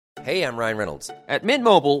Hey, I'm Ryan Reynolds. At Mint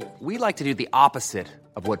Mobile, we like to do the opposite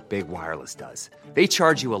of what Big Wireless does. They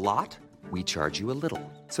charge you a lot, we charge you a little.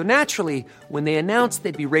 So naturally, when they announced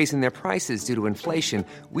they'd be raising their prices due to inflation,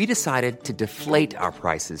 we decided to deflate our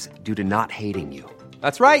prices due to not hating you.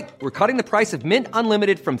 That's right. We're cutting the price of Mint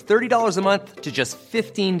Unlimited from $30 a month to just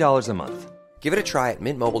 $15 a month. Give it a try at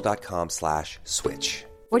mintmobile.com/switch.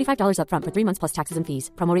 $45 up front for 3 months plus taxes and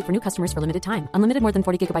fees. Promo rate for new customers for limited time. Unlimited more than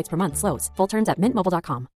 40 gigabytes per month. Slows full terms at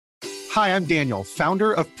mintmobile.com. Hi, I'm Daniel,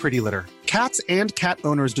 founder of Pretty Litter. Cats and cat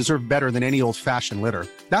owners deserve better than any old-fashioned litter.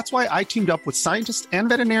 That's why I teamed up with scientists and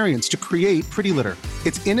veterinarians to create Pretty Litter.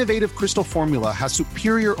 Its innovative crystal formula has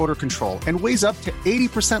superior odor control and weighs up to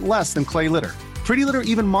 80% less than clay litter. Pretty Litter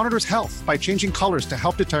even monitors health by changing colors to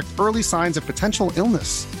help detect early signs of potential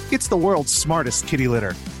illness. It's the world's smartest kitty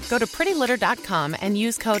litter. Go to prettylitter.com and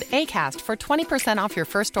use code ACAST for 20% off your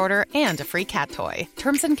first order and a free cat toy.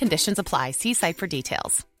 Terms and conditions apply. See site for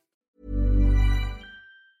details.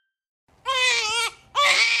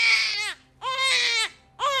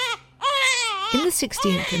 In the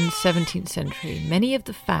 16th and 17th century, many of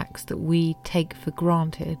the facts that we take for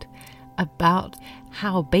granted about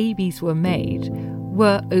how babies were made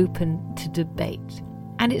were open to debate.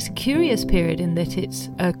 And it's a curious period in that it's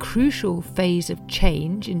a crucial phase of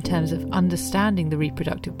change in terms of understanding the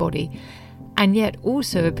reproductive body, and yet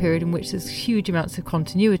also a period in which there's huge amounts of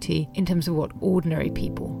continuity in terms of what ordinary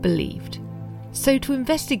people believed. So to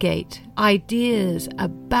investigate ideas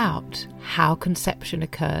about how conception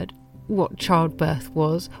occurred, what childbirth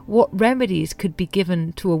was, what remedies could be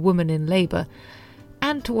given to a woman in labour,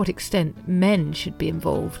 and to what extent men should be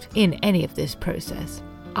involved in any of this process,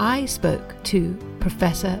 I spoke to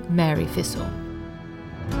Professor Mary Fissell.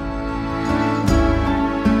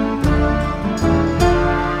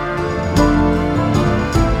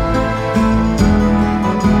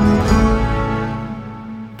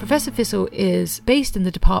 Professor Fissell is based in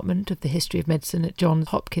the Department of the History of Medicine at Johns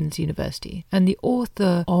Hopkins University and the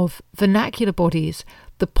author of Vernacular Bodies,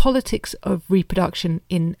 The Politics of Reproduction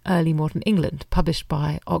in Early Modern England, published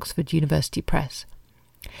by Oxford University Press.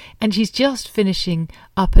 And she's just finishing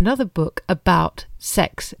up another book about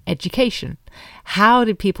sex education. How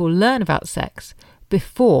did people learn about sex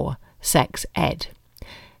before sex ed?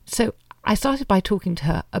 So I started by talking to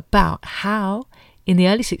her about how, in the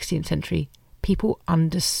early 16th century, people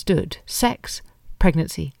understood sex,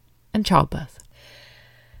 pregnancy, and childbirth.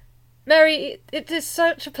 Mary, it is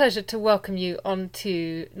such a pleasure to welcome you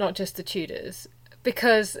onto Not Just the Tudors,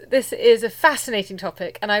 because this is a fascinating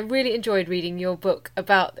topic, and I really enjoyed reading your book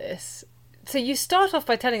about this. So you start off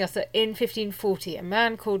by telling us that in 1540, a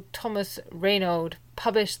man called Thomas Raynaud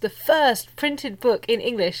published the first printed book in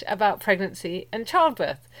English about pregnancy and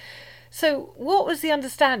childbirth. So what was the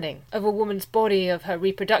understanding of a woman's body, of her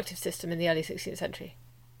reproductive system in the early 16th century?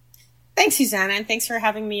 Thanks, Suzannah, and thanks for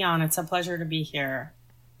having me on. It's a pleasure to be here.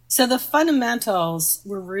 So the fundamentals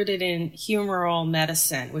were rooted in humoral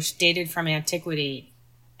medicine, which dated from antiquity.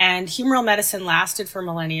 And humoral medicine lasted for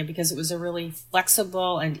millennia because it was a really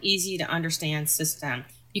flexible and easy to understand system.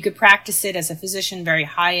 You could practice it as a physician, very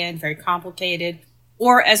high-end, very complicated,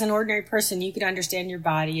 or as an ordinary person, you could understand your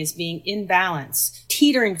body as being in balance,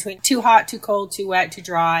 teetering between too hot, too cold, too wet, too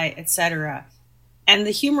dry, etc. And the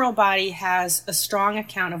humoral body has a strong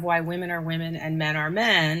account of why women are women and men are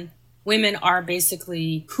men. Women are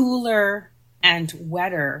basically cooler and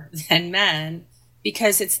wetter than men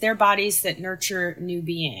because it's their bodies that nurture new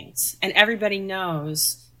beings. And everybody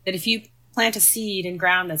knows that if you plant a seed in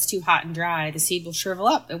ground that's too hot and dry, the seed will shrivel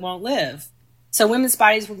up. It won't live. So women's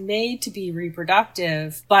bodies were made to be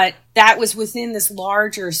reproductive, but that was within this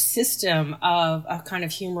larger system of a kind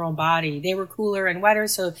of humoral body. They were cooler and wetter,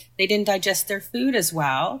 so they didn't digest their food as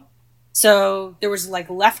well. So there was like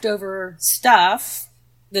leftover stuff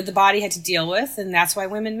that the body had to deal with, and that's why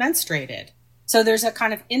women menstruated. So there's a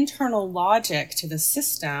kind of internal logic to the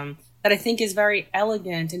system that I think is very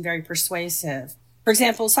elegant and very persuasive. For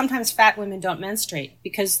example, sometimes fat women don't menstruate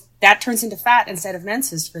because that turns into fat instead of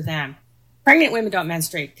menses for them. Pregnant women don't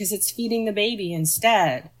menstruate because it's feeding the baby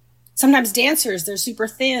instead. Sometimes dancers, they're super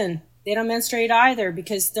thin. They don't menstruate either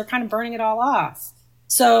because they're kind of burning it all off.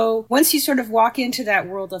 So once you sort of walk into that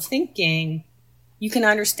world of thinking, you can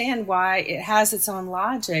understand why it has its own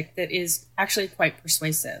logic that is actually quite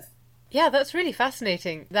persuasive. Yeah, that's really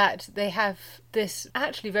fascinating that they have this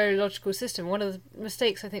actually very logical system. One of the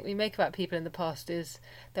mistakes I think we make about people in the past is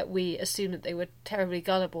that we assume that they were terribly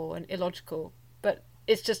gullible and illogical, but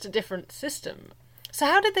it's just a different system. So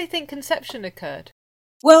how did they think conception occurred?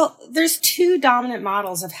 Well, there's two dominant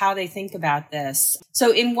models of how they think about this.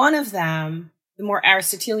 So in one of them, the more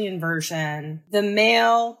Aristotelian version, the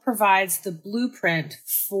male provides the blueprint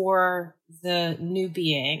for the new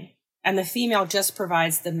being, and the female just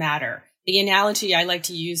provides the matter. The analogy I like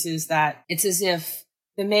to use is that it's as if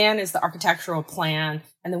the man is the architectural plan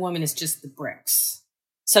and the woman is just the bricks.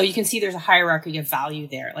 So you can see there's a hierarchy of value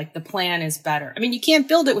there. Like the plan is better. I mean, you can't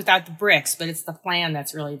build it without the bricks, but it's the plan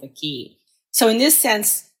that's really the key. So in this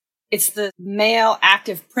sense, it's the male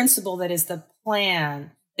active principle that is the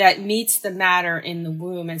plan that meets the matter in the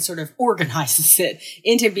womb and sort of organizes it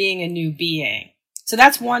into being a new being. So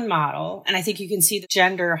that's one model. And I think you can see the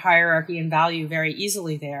gender hierarchy and value very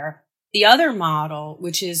easily there. The other model,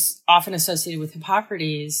 which is often associated with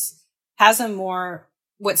Hippocrates, has a more,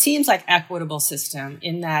 what seems like equitable system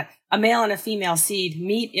in that a male and a female seed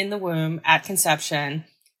meet in the womb at conception,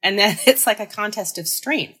 and then it's like a contest of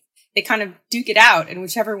strength. They kind of duke it out, and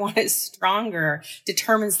whichever one is stronger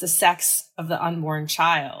determines the sex of the unborn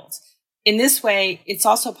child. In this way, it's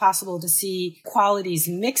also possible to see qualities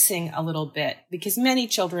mixing a little bit, because many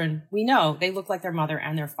children, we know, they look like their mother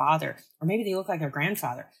and their father, or maybe they look like their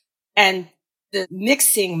grandfather. And the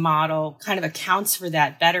mixing model kind of accounts for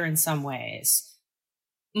that better in some ways.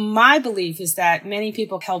 My belief is that many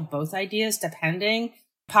people held both ideas depending.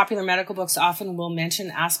 Popular medical books often will mention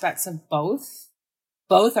aspects of both.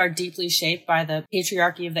 Both are deeply shaped by the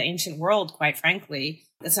patriarchy of the ancient world, quite frankly.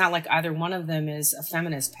 It's not like either one of them is a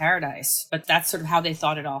feminist paradise, but that's sort of how they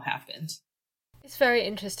thought it all happened. It's very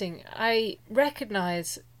interesting. I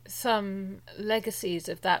recognize some legacies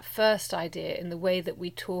of that first idea in the way that we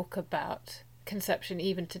talk about conception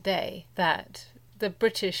even today, that the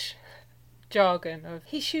British jargon of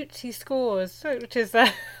he shoots, he scores, which is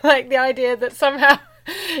like the idea that somehow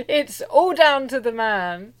it's all down to the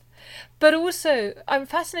man. But also, I'm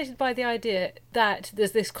fascinated by the idea that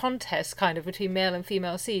there's this contest kind of between male and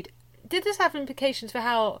female seed. Did this have implications for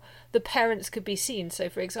how the parents could be seen? So,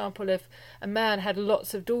 for example, if a man had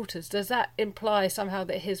lots of daughters, does that imply somehow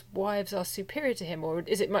that his wives are superior to him, or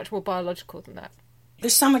is it much more biological than that?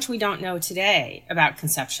 There's so much we don't know today about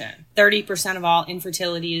conception. 30% of all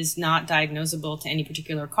infertility is not diagnosable to any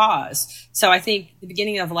particular cause. So I think the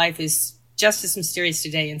beginning of life is just as mysterious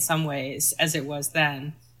today in some ways as it was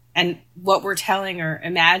then. And what we're telling are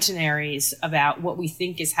imaginaries about what we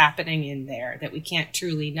think is happening in there that we can't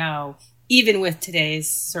truly know, even with today's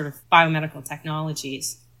sort of biomedical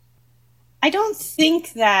technologies. I don't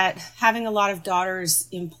think that having a lot of daughters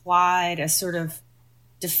implied a sort of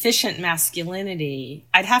deficient masculinity.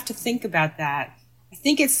 I'd have to think about that. I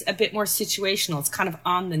think it's a bit more situational. It's kind of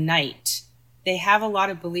on the night. They have a lot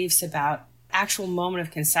of beliefs about actual moment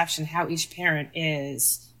of conception, how each parent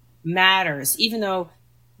is, matters, even though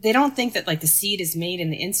they don't think that like the seed is made in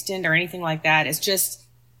the instant or anything like that. It's just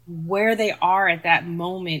where they are at that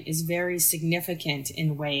moment is very significant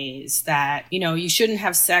in ways that, you know, you shouldn't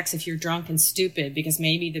have sex if you're drunk and stupid because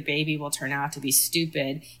maybe the baby will turn out to be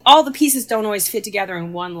stupid. All the pieces don't always fit together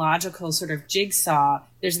in one logical sort of jigsaw.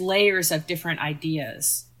 There's layers of different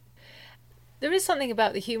ideas. There is something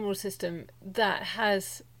about the humoral system that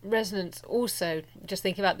has resonance also, just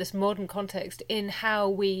thinking about this modern context, in how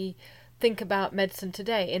we think about medicine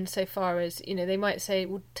today, insofar as, you know, they might say,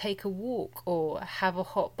 well, take a walk or have a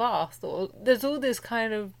hot bath, or there's all this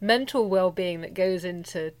kind of mental well-being that goes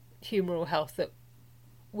into humoral health that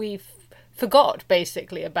we've forgot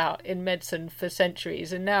basically about in medicine for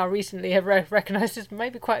centuries, and now recently have recognized as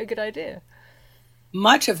maybe quite a good idea.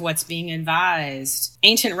 Much of what's being advised,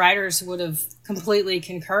 ancient writers would have completely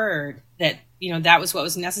concurred that, you know, that was what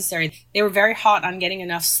was necessary. They were very hot on getting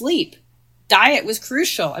enough sleep. Diet was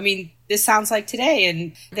crucial. I mean, this sounds like today,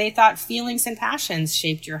 and they thought feelings and passions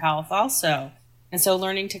shaped your health also. And so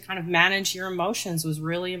learning to kind of manage your emotions was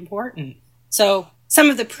really important. So some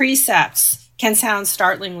of the precepts can sound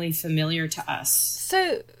startlingly familiar to us.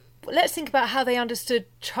 So let's think about how they understood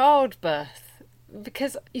childbirth,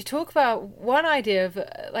 because you talk about one idea of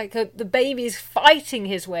the baby's fighting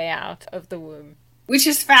his way out of the womb. Which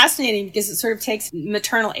is fascinating because it sort of takes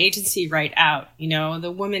maternal agency right out. You know,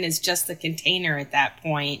 the woman is just the container at that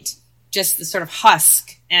point, just the sort of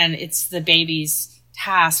husk, and it's the baby's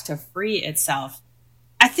task to free itself.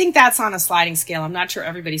 I think that's on a sliding scale. I'm not sure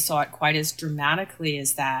everybody saw it quite as dramatically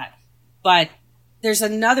as that. But there's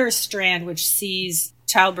another strand which sees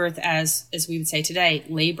childbirth as we would say today,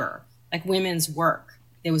 labor, like women's work.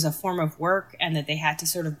 There was a form of work, and that they had to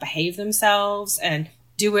sort of behave themselves and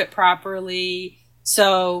do it properly.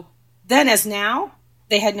 So then, as now,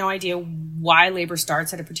 they had no idea why labor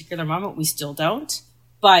starts at a particular moment. We still don't.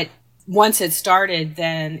 But once it started,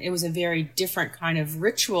 then it was a very different kind of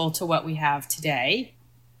ritual to what we have today.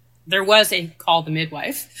 There was a call the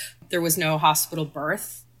midwife. There was no hospital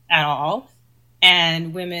birth at all.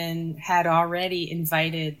 And women had already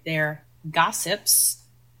invited their gossips,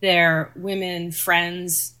 their women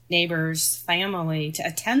friends, neighbors, family to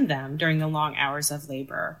attend them during the long hours of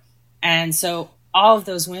labor. And so all of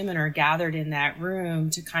those women are gathered in that room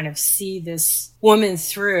to kind of see this woman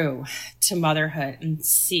through to motherhood and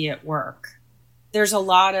see it work. There's a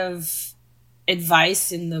lot of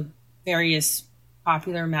advice in the various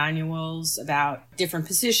popular manuals about different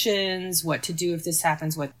positions, what to do if this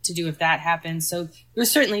happens, what to do if that happens. So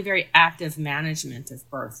there's certainly very active management of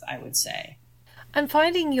birth, I would say. I'm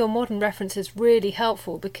finding your modern references really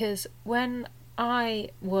helpful because when I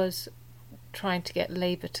was trying to get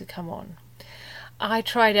labour to come on, I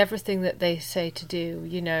tried everything that they say to do.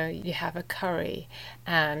 You know, you have a curry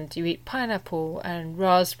and you eat pineapple and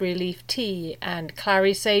raspberry leaf tea and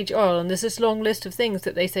clary sage oil. And there's this long list of things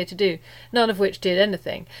that they say to do, none of which did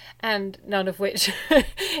anything. And none of which,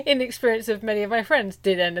 in the experience of many of my friends,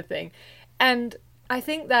 did anything. And I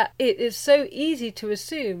think that it is so easy to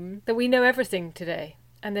assume that we know everything today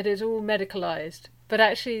and that it's all medicalised. But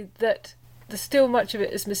actually that there's still much of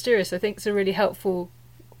it is mysterious. I think it's a really helpful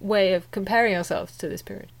way of comparing ourselves to this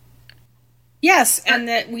period. Yes, and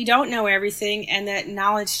that we don't know everything and that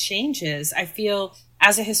knowledge changes. I feel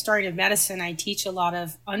as a historian of medicine, I teach a lot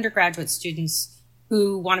of undergraduate students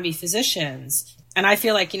who want to be physicians. And I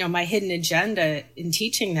feel like, my hidden agenda in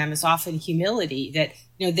teaching them is often humility, that,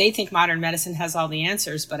 they think modern medicine has all the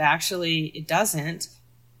answers, but actually it doesn't.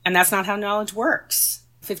 And that's not how knowledge works.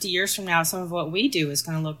 50 years from now, some of what we do is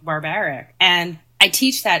going to look barbaric. And I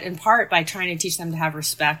teach that in part by trying to teach them to have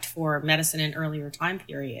respect for medicine in earlier time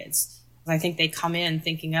periods. I think they come in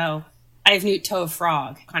thinking, oh, I have newt toe of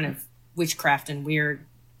frog, kind of witchcraft and weird,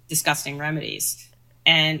 disgusting remedies.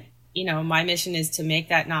 And, my mission is to make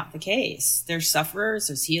that not the case. There's sufferers,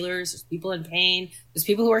 there's healers, there's people in pain, there's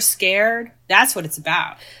people who are scared. That's what it's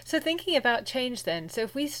about. So thinking about change then, so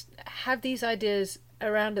if we have these ideas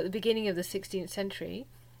around at the beginning of the 16th century,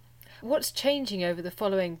 what's changing over the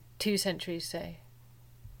following 2 centuries, say?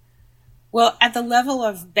 Well, at the level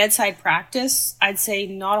of bedside practice, I'd say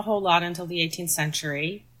not a whole lot until the 18th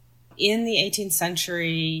century. In the 18th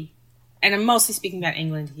century, and I'm mostly speaking about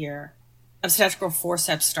England here, obstetrical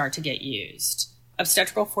forceps start to get used.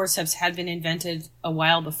 Obstetrical forceps had been invented a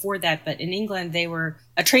while before that, but in England, they were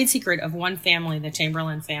a trade secret of one family, the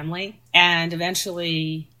Chamberlain family. And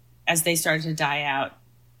eventually, as they started to die out,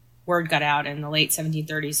 word got out in the late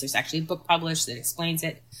 1730s. There's actually a book published that explains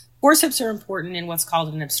it. Forceps are important in what's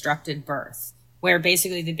called an obstructed birth, where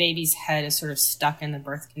basically the baby's head is sort of stuck in the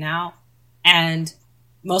birth canal. And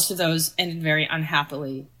most of those ended very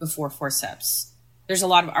unhappily before forceps. There's a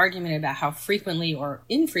lot of argument about how frequently or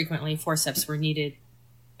infrequently forceps were needed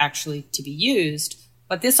actually to be used.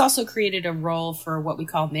 But this also created a role for what we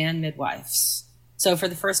call man midwives. So for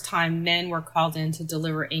the first time, men were called in to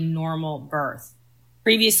deliver a normal birth.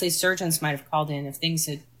 Previously, surgeons might have called in if things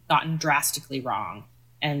had gotten drastically wrong,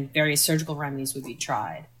 and various surgical remedies would be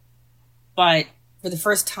tried. But for the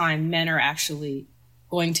first time, men are actually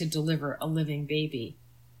going to deliver a living baby.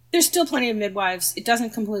 There's still plenty of midwives. It doesn't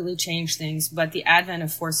completely change things, but the advent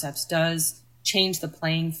of forceps does change the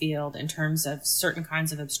playing field in terms of certain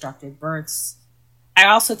kinds of obstructed births. I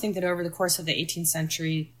also think that over the course of the 18th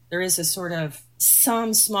century, there is a sort of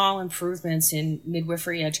some small improvements in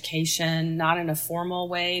midwifery education, not in a formal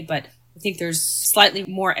way, but I think there's slightly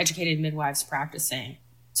more educated midwives practicing.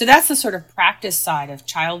 So that's the sort of practice side of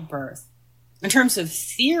childbirth. In terms of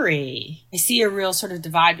theory, I see a real sort of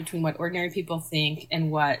divide between what ordinary people think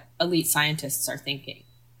and what elite scientists are thinking.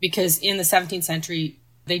 Because in the 17th century,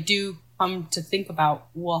 they do come to think about,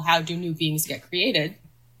 well, how do new beings get created?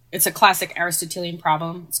 It's a classic Aristotelian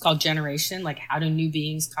problem. It's called generation, like how do new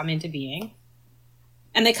beings come into being?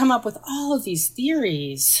 And they come up with all of these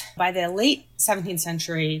theories. By the late 17th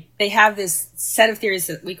century, they have this set of theories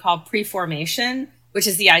that we call preformation, which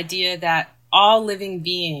is the idea that all living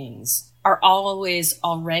beings are always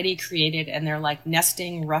already created and they're like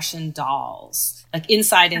nesting Russian dolls, like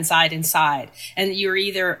inside. And you're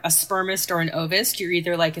either a spermist or an ovist. You're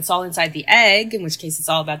either like it's all inside the egg, in which case it's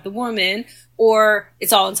all about the woman, or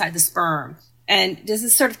it's all inside the sperm. And there's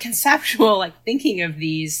this sort of conceptual like thinking of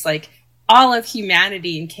these, like all of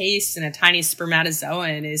humanity encased in a tiny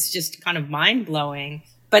spermatozoan is just kind of mind-blowing.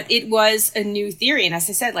 But it was a new theory. And as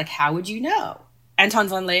I said, like, how would you know? Anton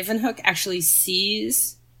von Leeuwenhoek actually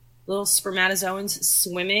sees little spermatozoans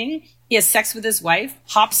swimming. He has sex with his wife,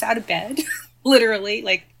 hops out of bed, literally,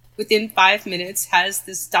 like within 5 minutes, has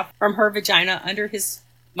this stuff from her vagina under his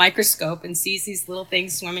microscope and sees these little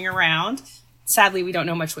things swimming around. Sadly, we don't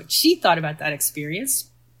know much what she thought about that experience.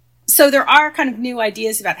 So there are kind of new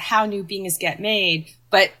ideas about how new beings get made,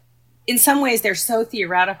 but in some ways they're so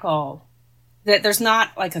theoretical that there's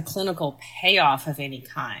not like a clinical payoff of any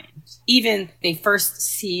kind. Even they first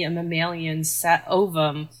see a mammalian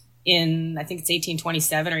ovum in, I think it's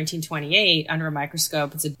 1827 or 1828 under a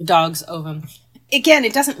microscope. It's a dog's ovum. Again,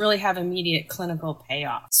 it doesn't really have immediate clinical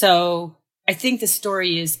payoff. So I think the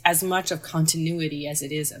story is as much of continuity as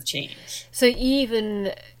it is of change. So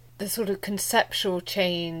even the sort of conceptual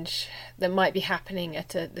change that might be happening at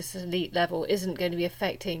this elite level isn't going to be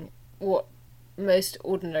affecting what most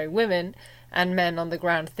ordinary women and men on the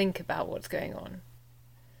ground think about what's going on.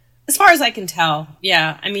 As far as I can tell,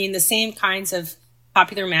 yeah. I mean, the same kinds of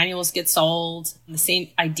popular manuals get sold. The same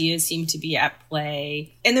ideas seem to be at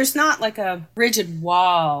play. And there's not like a rigid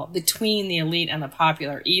wall between the elite and the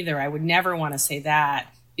popular either. I would never want to say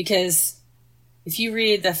that, because if you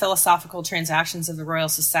read the philosophical transactions of the Royal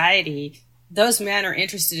Society, those men are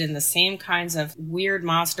interested in the same kinds of weird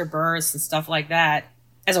monster births and stuff like that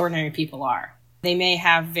as ordinary people are. They may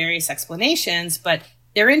have various explanations, but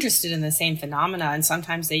they're interested in the same phenomena, and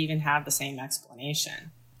sometimes they even have the same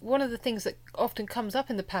explanation. One of the things that often comes up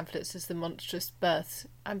in the pamphlets is the monstrous births.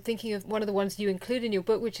 I'm thinking of one of the ones you include in your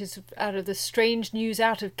book, which is out of the Strange News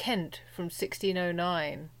Out of Kent from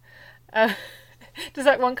 1609. Does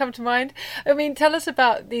that one come to mind? I mean, tell us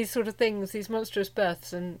about these sort of things, these monstrous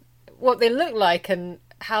births, and what they look like and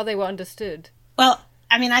how they were understood. Well,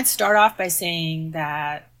 I mean, I'd start off by saying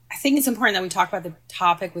that I think it's important that we talk about the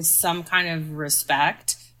topic with some kind of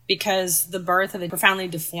respect, because the birth of a profoundly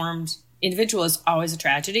deformed individual is always a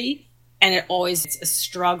tragedy, and it always is a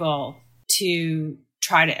struggle to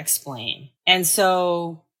try to explain. And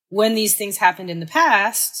so when these things happened in the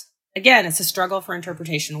past, again, it's a struggle for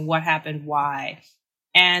interpretation. What happened? Why?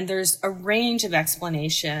 And there's a range of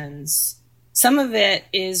explanations. Some of it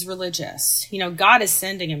is religious. You know, God is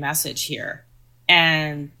sending a message here.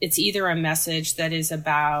 And it's either a message that is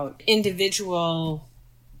about individual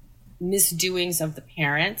misdoings of the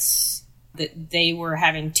parents, that they were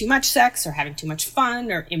having too much sex or having too much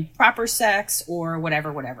fun or improper sex or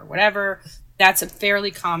whatever. That's a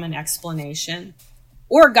fairly common explanation.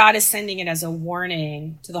 Or God is sending it as a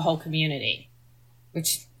warning to the whole community,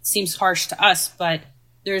 which seems harsh to us, but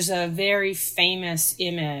there's a very famous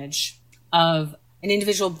image of an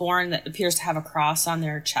individual born that appears to have a cross on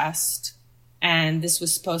their chest. And this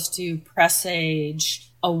was supposed to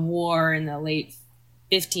presage a war in the late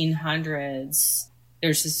 1500s.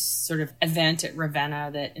 There's this sort of event at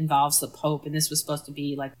Ravenna that involves the Pope, and this was supposed to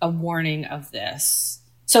be like a warning of this.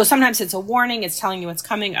 So sometimes it's a warning, it's telling you what's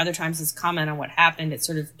coming. Other times it's comment on what happened. It's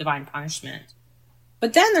sort of divine punishment.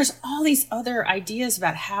 But then there's all these other ideas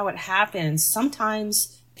about how it happens.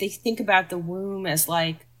 Sometimes they think about the womb as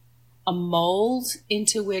like a mold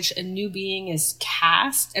into which a new being is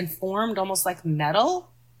cast and formed, almost like metal.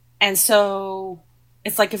 And so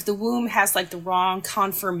it's like if the womb has like the wrong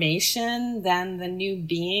conformation, then the new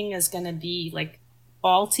being is going to be like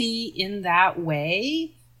faulty in that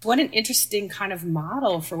way. What an interesting kind of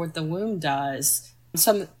model for what the womb does.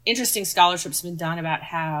 Some interesting scholarship's been done about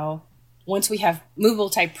how once we have movable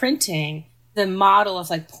type printing, the model of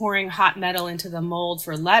like pouring hot metal into the mold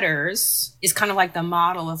for letters is kind of like the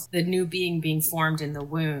model of the new being formed in the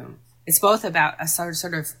womb. It's both about a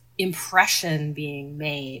sort of impression being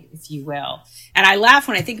made, if you will. And I laugh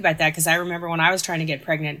when I think about that, because I remember when I was trying to get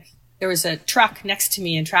pregnant, there was a truck next to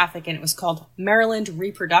me in traffic and it was called Maryland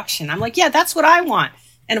Reproduction. I'm like, yeah, that's what I want.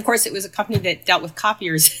 And of course, it was a company that dealt with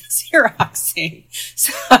copiers and Xeroxing.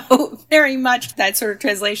 So very much that sort of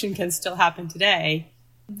translation can still happen today.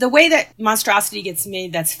 The way that monstrosity gets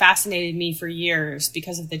made that's fascinated me for years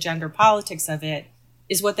because of the gender politics of it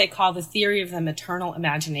is what they call the theory of the maternal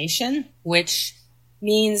imagination, which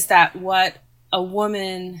means that what a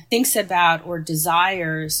woman thinks about or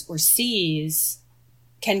desires or sees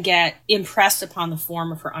can get impressed upon the form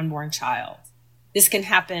of her unborn child. This can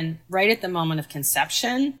happen right at the moment of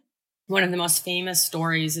conception. One of the most famous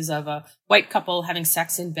stories is of a white couple having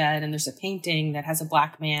sex in bed, and there's a painting that has a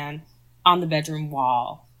black man on the bedroom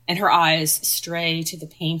wall, and her eyes stray to the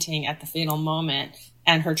painting at the fatal moment,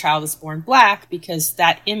 and her child is born black because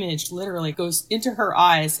that image literally goes into her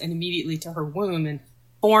eyes and immediately to her womb and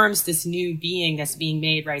forms this new being that's being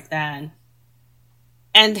made right then.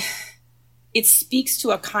 And it speaks to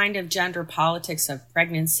a kind of gender politics of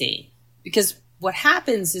pregnancy, because what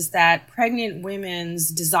happens is that pregnant women's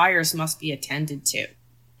desires must be attended to,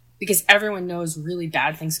 because everyone knows really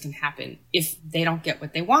bad things can happen if they don't get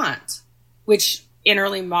what they want, which in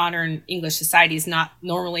early modern English society is not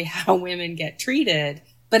normally how women get treated,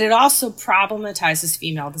 but it also problematizes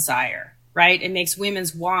female desire, right? It makes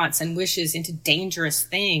women's wants and wishes into dangerous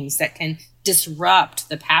things that can disrupt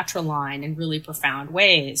the patriline in really profound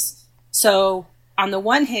ways. So on the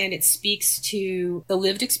one hand, it speaks to the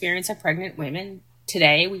lived experience of pregnant women.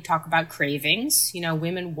 Today, we talk about cravings.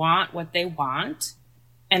 Women want what they want,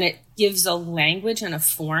 and it gives a language and a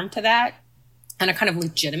form to that and a kind of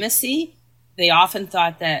legitimacy. They often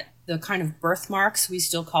thought that the kind of birthmarks we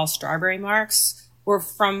still call strawberry marks were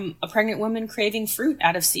from a pregnant woman craving fruit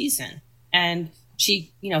out of season. And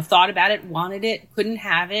she, thought about it, wanted it, couldn't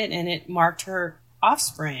have it, and it marked her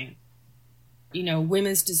offspring.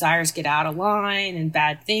 Women's desires get out of line and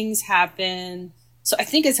bad things happen. So I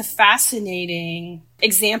think it's a fascinating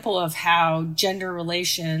example of how gender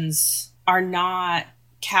relations are not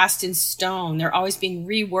cast in stone. They're always being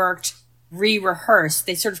reworked, re-rehearsed.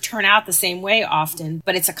 They sort of turn out the same way often,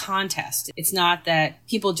 but it's a contest. It's not that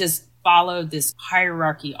people just followed this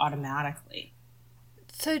hierarchy automatically.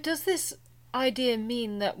 So does this idea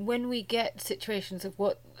mean that when we get situations of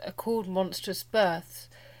what are called monstrous births,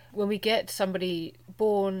 when we get somebody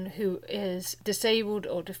born who is disabled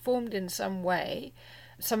or deformed in some way,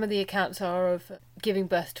 some of the accounts are of giving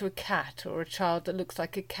birth to a cat or a child that looks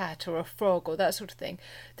like a cat or a frog or that sort of thing,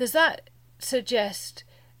 does that suggest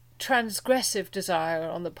transgressive desire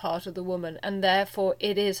on the part of the woman and therefore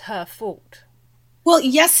it is her fault? Well,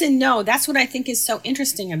 yes and no. That's what I think is so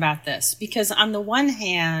interesting about this, because on the one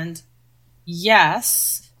hand,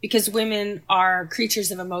 yes, because women are creatures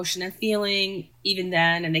of emotion and feeling even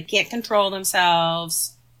then, and they can't control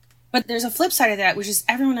themselves. But there's a flip side of that, which is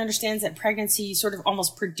everyone understands that pregnancy sort of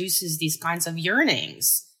almost produces these kinds of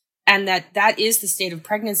yearnings, and that is the state of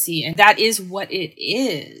pregnancy, and that is what it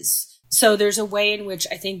is. So there's a way in which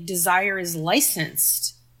I think desire is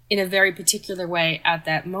licensed in a very particular way at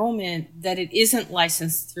that moment that it isn't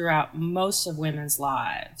licensed throughout most of women's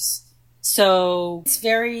lives. So it's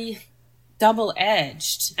very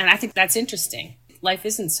double-edged, and I think that's interesting. Life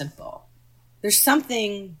isn't simple. There's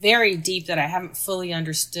something very deep that I haven't fully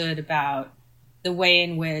understood about the way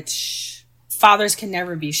in which fathers can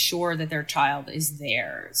never be sure that their child is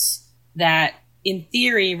theirs. That, in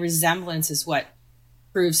theory, resemblance is what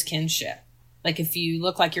proves kinship. Like, if you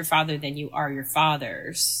look like your father, then you are your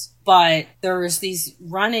father's. But there was these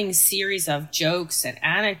running series of jokes and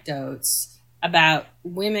anecdotes about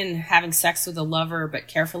women having sex with a lover but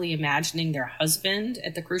carefully imagining their husband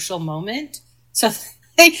at the crucial moment. So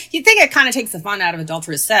you think it kind of takes the fun out of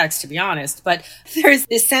adulterous sex, to be honest. But there's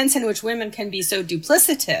this sense in which women can be so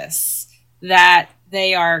duplicitous that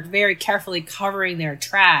they are very carefully covering their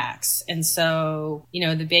tracks. And so,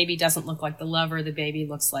 the baby doesn't look like the lover, the baby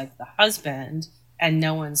looks like the husband, and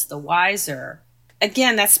no one's the wiser.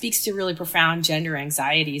 Again, that speaks to really profound gender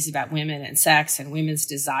anxieties about women and sex and women's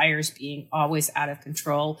desires being always out of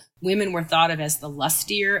control. Women were thought of as the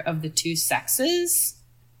lustier of the two sexes,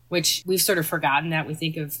 which we've sort of forgotten that. We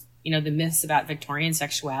think of, the myths about Victorian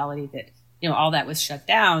sexuality that, all that was shut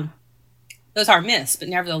down. Those are myths, but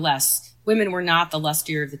nevertheless, women were not the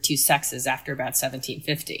lustier of the two sexes after about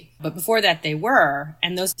 1750. But before that, they were,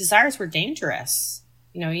 and those desires were dangerous.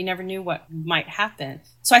 You never knew what might happen.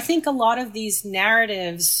 So I think a lot of these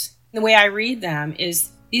narratives, the way I read them is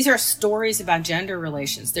these are stories about gender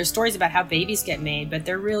relations. They're stories about how babies get made, but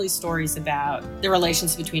they're really stories about the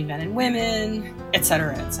relations between men and women, et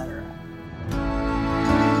cetera, et cetera.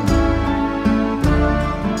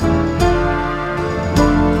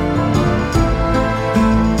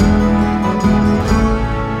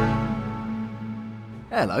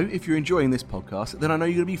 Hello, if you're enjoying this podcast, then I know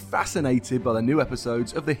you're going to be fascinated by the new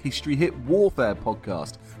episodes of the History Hit Warfare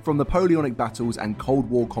podcast, from Napoleonic battles and Cold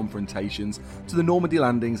War confrontations to the Normandy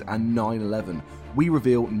landings and 9/11. We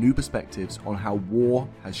reveal new perspectives on how war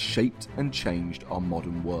has shaped and changed our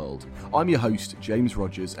modern world. I'm your host, James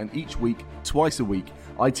Rogers, and each week, twice a week,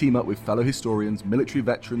 I team up with fellow historians, military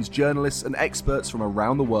veterans, journalists, and experts from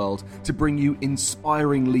around the world to bring you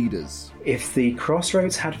inspiring leaders. If the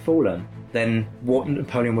crossroads had fallen, then what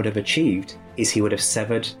Napoleon would have achieved is he would have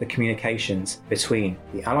severed the communications between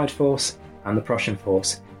the Allied force and the Prussian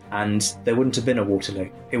force, and there wouldn't have been a Waterloo.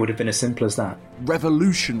 It would have been as simple as that.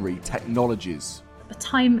 Revolutionary technologies. At the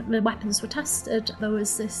time the weapons were tested, there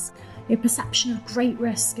was this perception of great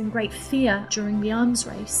risk and great fear during the arms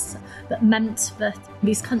race that meant that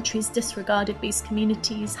these countries disregarded these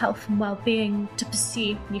communities' health and well-being to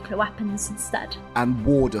pursue nuclear weapons instead. And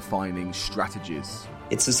war-defining strategies.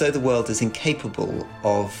 It's as though the world is incapable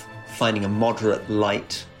of finding a moderate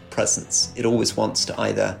light presence. It always wants to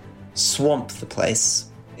either swamp the place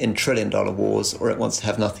in trillion-dollar wars, or it wants to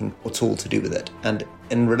have nothing at all to do with it. And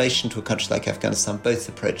in relation to a country like Afghanistan, both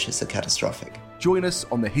approaches are catastrophic. Join us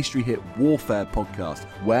on the History Hit Warfare podcast,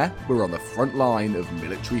 where we're on the front line of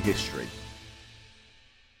military history.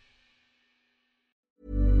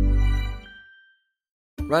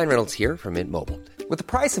 Ryan Reynolds here from Mint Mobile. With the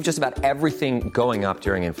price of just about everything going up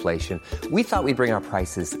during inflation, we thought we'd bring our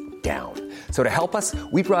prices down. So to help us,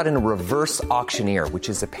 we brought in a reverse auctioneer, which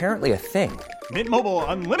is apparently a thing. Mint Mobile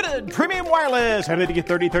Unlimited Premium Wireless. How to get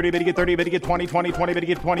 30, 30, bit to get 30, bit to get 20, 20, 20, bit to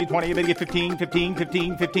get 20, 20, bit to get 15, 15,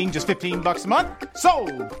 15, 15, just $15 a month?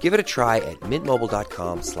 Sold! Give it a try at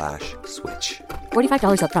mintmobile.com/switch.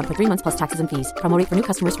 $45 up front for 3 months plus taxes and fees. Promo rate for new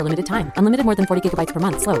customers for limited time. Unlimited more than 40 gigabytes per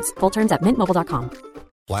month. Slows full terms at mintmobile.com.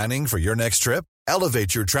 Planning for your next trip?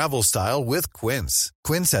 Elevate your travel style with Quince.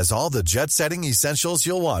 Quince has all the jet-setting essentials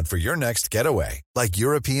you'll want for your next getaway, like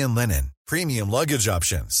European linen, premium luggage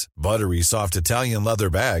options, buttery soft Italian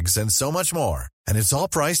leather bags, and so much more. And it's all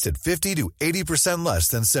priced at 50 to 80% less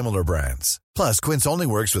than similar brands. Plus, Quince only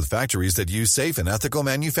works with factories that use safe and ethical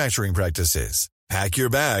manufacturing practices. Pack your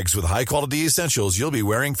bags with high-quality essentials you'll be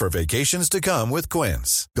wearing for vacations to come with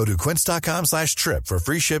Quince. Go to quince.com/trip for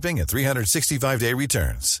free shipping and 365-day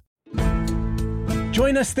returns.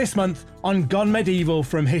 Join us this month on Gone Medieval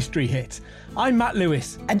from History Hit. I'm Matt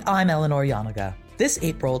Lewis. And I'm Eleanor Yanaga. This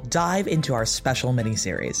April, dive into our special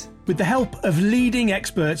mini-series. With the help of leading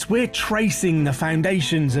experts, we're tracing the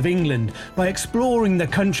foundations of England by exploring the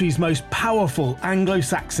country's most powerful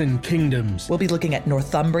Anglo-Saxon kingdoms. We'll be looking at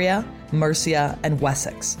Northumbria, Mercia, and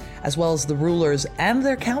Wessex, as well as the rulers and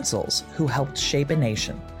their councils who helped shape a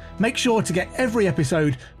nation. Make sure to get every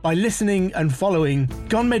episode by listening and following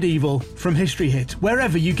Gone Medieval from History Hit,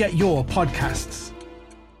 wherever you get your podcasts.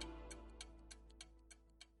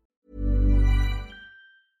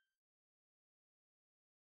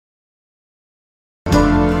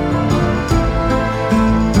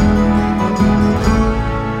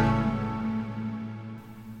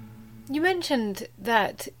 You mentioned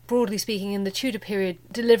that, broadly speaking, in the Tudor period,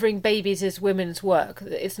 delivering babies is women's work.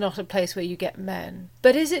 It's not a place where you get men.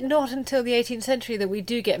 But is it not until the 18th century that we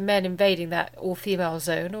do get men invading that all-female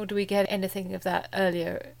zone, or do we get anything of that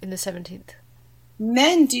earlier in the 17th?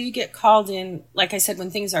 Men do get called in, like I said,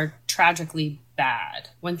 when things are tragically bad,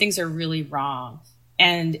 when things are really wrong.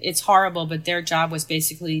 And it's horrible, but their job was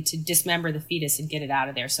basically to dismember the fetus and get it out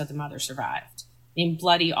of there so the mother survived. In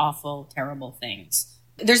bloody, awful, terrible things.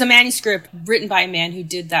 There's a manuscript written by a man who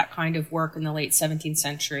did that kind of work in the late 17th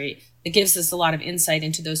century that gives us a lot of insight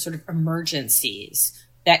into those sort of emergencies,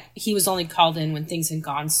 that he was only called in when things had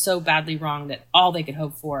gone so badly wrong that all they could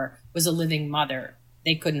hope for was a living mother.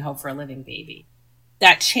 They couldn't hope for a living baby.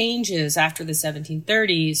 That changes after the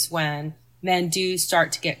 1730s when men do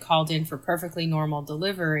start to get called in for perfectly normal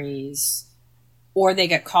deliveries, or they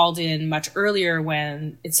get called in much earlier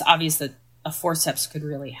when it's obvious that a forceps could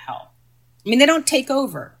really help. I mean, they don't take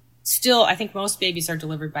over. Still, I think most babies are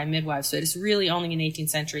delivered by midwives, so it's really only in the 18th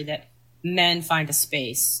century that men find a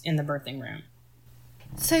space in the birthing room.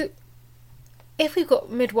 So, if we've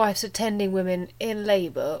got midwives attending women in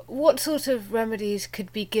labour, what sort of remedies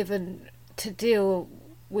could be given to deal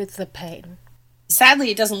with the pain? Sadly,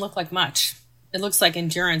 it doesn't look like much. It looks like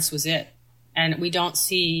endurance was it. And we don't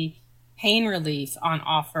see pain relief on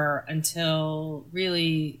offer until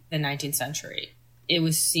really the 19th century. It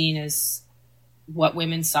was seen as what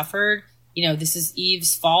women suffered. You know, this is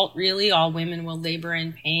Eve's fault, really. All women will labor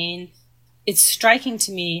in pain. It's striking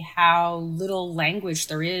to me how little language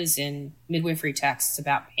there is in midwifery texts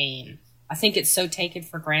about pain. I think it's so taken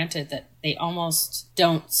for granted that they almost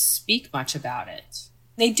don't speak much about it.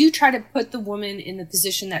 They do try to put the woman in the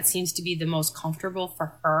position that seems to be the most comfortable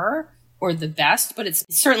for her or the best, but it's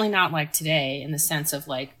certainly not like today in the sense of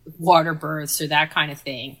like water births or that kind of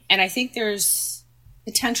thing. And I think there's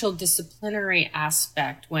potential disciplinary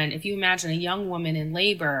aspect when, if you imagine a young woman in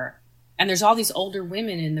labor and there's all these older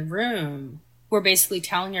women in the room who are basically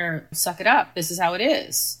telling her, suck it up, this is how it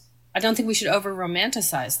is. I don't think we should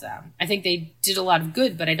over-romanticize them. I think they did a lot of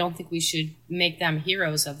good, but I don't think we should make them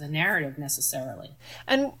heroes of the narrative necessarily.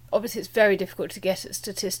 And obviously it's very difficult to get at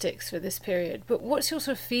statistics for this period, but what's your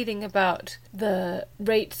sort of feeling about the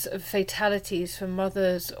rates of fatalities for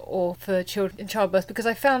mothers or for children in childbirth? Because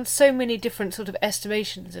I found so many different sort of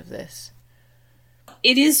estimations of this.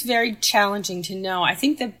 It is very challenging to know. I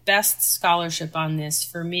think the best scholarship on this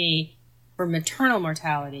for me, for maternal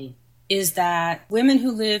mortality, is that women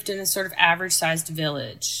who lived in a sort of average-sized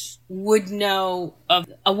village would know of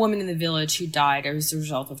a woman in the village who died as a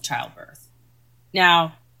result of childbirth.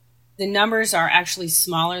 Now, the numbers are actually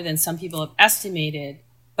smaller than some people have estimated,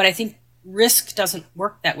 but I think risk doesn't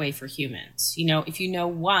work that way for humans. You know, if you know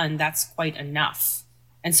one, that's quite enough.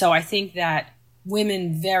 And so I think that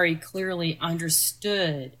women very clearly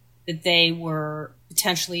understood that they were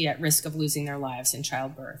potentially at risk of losing their lives in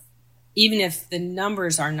childbirth. Even if the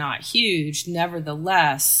numbers are not huge,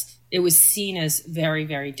 nevertheless, it was seen as very,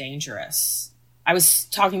 very dangerous. I was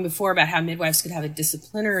talking before about how midwives could have a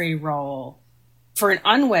disciplinary role for an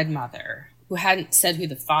unwed mother who hadn't said who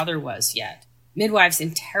the father was yet. Midwives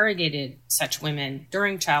interrogated such women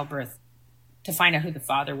during childbirth to find out who the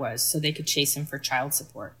father was so they could chase him for child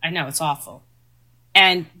support. I know, it's awful.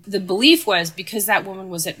 And the belief was because that woman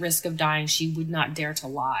was at risk of dying, she would not dare to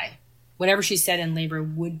lie. Whatever she said in labor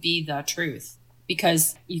would be the truth,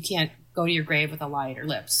 because you can't go to your grave with a lie at your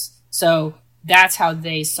lips. So that's how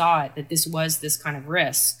they saw it, that this was this kind of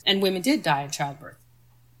risk. And women did die in childbirth.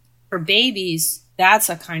 For babies, that's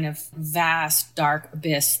a kind of vast, dark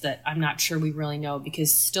abyss that I'm not sure we really know,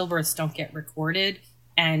 because stillbirths don't get recorded,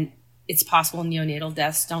 and it's possible neonatal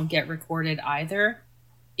deaths don't get recorded either.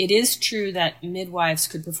 It is true that midwives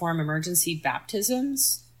could perform emergency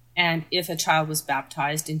baptisms, and if a child was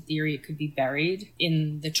baptized, in theory, it could be buried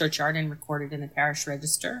in the churchyard and recorded in the parish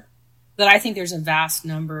register. But I think there's a vast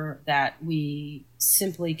number that we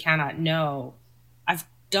simply cannot know. I've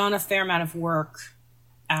done a fair amount of work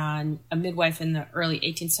on a midwife in the early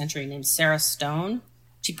 18th century named Sarah Stone.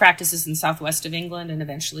 She practices in the southwest of England and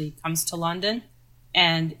eventually comes to London.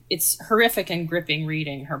 And it's horrific and gripping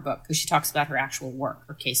reading her book, because she talks about her actual work,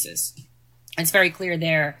 her cases. And it's very clear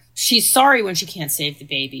there. She's sorry when she can't save the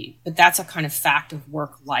baby, but that's a kind of fact of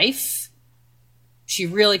work life. She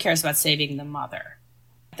really cares about saving the mother.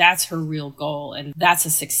 That's her real goal, and that's a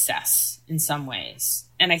success in some ways.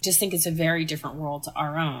 And I just think it's a very different world to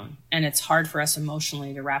our own, and it's hard for us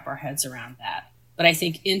emotionally to wrap our heads around that. But I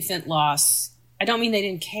think infant loss, I don't mean they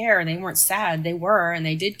didn't care, they weren't sad, they were, and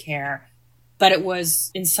they did care. But it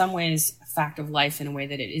was, in some ways, a fact of life in a way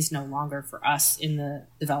that it is no longer for us in the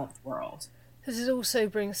developed world. This is all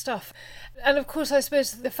sobering stuff. And of course, I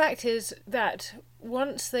suppose the fact is that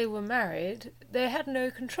once they were married, they had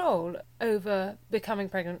no control over becoming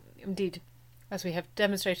pregnant. Indeed, as we have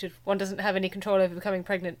demonstrated, one doesn't have any control over becoming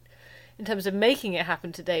pregnant in terms of making it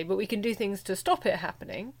happen today, but we can do things to stop it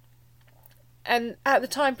happening. And at the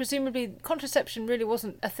time, presumably, contraception really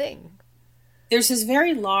wasn't a thing. There's this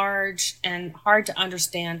very large and hard to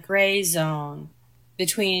understand gray zone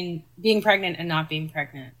between being pregnant and not being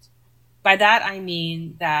pregnant. By that, I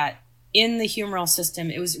mean that in the humoral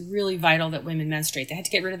system, it was really vital that women menstruate. They had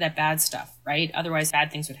to get rid of that bad stuff, right? Otherwise,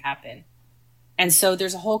 bad things would happen. And so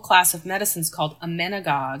there's a whole class of medicines called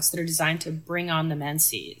amenagogues that are designed to bring on the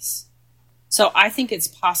menses. So I think it's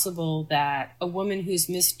possible that a woman who's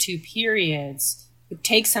missed 2 periods would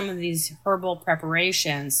take some of these herbal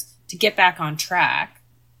preparations to get back on track,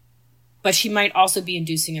 but she might also be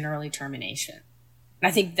inducing an early termination. And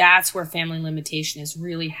I think that's where family limitation is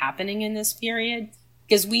really happening in this period,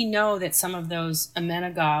 because we know that some of those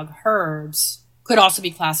amenagogue herbs could also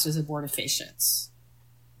be classed as abortifacients.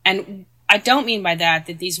 And I don't mean by that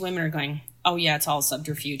these women are going, oh yeah, it's all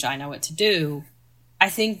subterfuge, I know what to do. I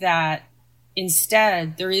think that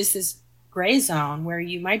instead there is this gray zone where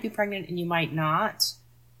you might be pregnant and you might not.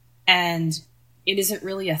 And it isn't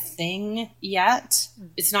really a thing yet.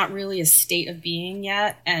 It's not really a state of being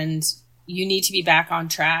yet. And you need to be back on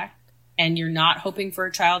track, and you're not hoping for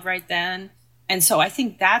a child right then. And so I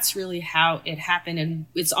think that's really how it happened, and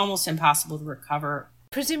it's almost impossible to recover.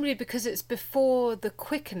 Presumably because it's before the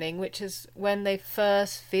quickening, which is when they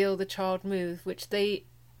first feel the child move, which they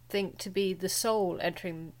think to be the soul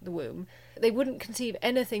entering the womb. They wouldn't conceive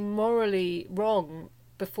anything morally wrong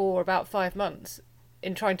before about 5 months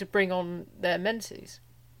in trying to bring on their menses.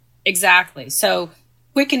 Exactly. So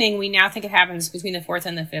quickening, we now think it happens between the 4th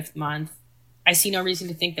and the 5th month. I see no reason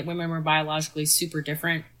to think that women were biologically super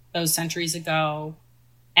different those centuries ago.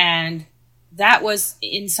 And that was,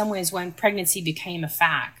 in some ways, when pregnancy became a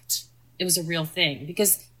fact. It was a real thing.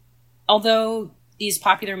 Because although these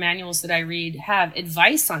popular manuals that I read have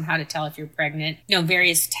advice on how to tell if you're pregnant,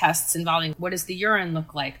 various tests involving what does the urine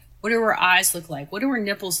look like? What do her eyes look like? What do her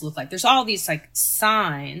nipples look like? There's all these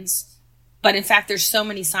signs. But in fact, there's so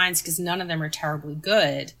many signs because none of them are terribly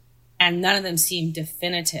good. And none of them seem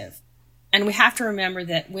definitive. And we have to remember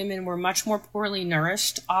that women were much more poorly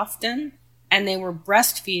nourished often, and they were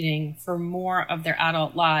breastfeeding for more of their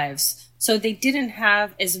adult lives. So they didn't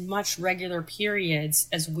have as much regular periods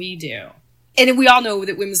as we do. And we all know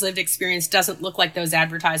that women's lived experience doesn't look like those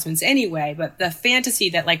advertisements anyway, but the fantasy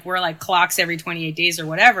that we're clocks every 28 days or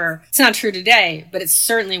whatever, it's not true today, but it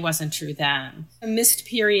certainly wasn't true then. A missed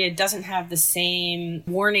period doesn't have the same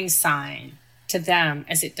warning sign to them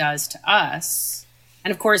as it does to us.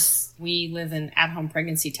 And of course, we live in at-home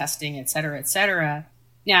pregnancy testing, et cetera, et cetera.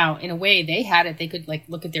 Now, in a way, they had it. They could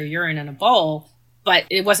look at their urine in a bowl, but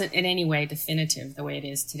it wasn't in any way definitive the way it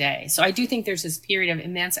is today. So I do think there's this period of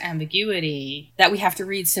immense ambiguity that we have to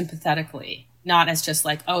read sympathetically. not as just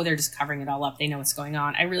like, oh, they're just covering it all up. They know what's going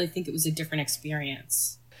on. I really think it was a different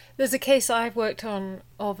experience. There's a case I've worked on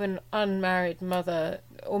of an unmarried mother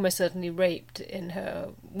almost certainly raped in her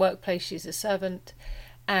workplace. She's a servant,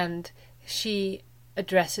 and she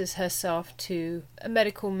addresses herself to a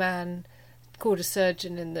medical man called a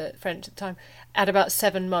surgeon in the French at the time, at about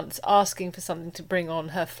 7 months, asking for something to bring on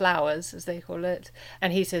her flowers, as they call it,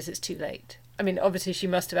 and he says it's too late. I mean, obviously she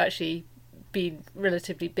must have actually been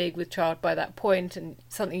relatively big with child by that point, and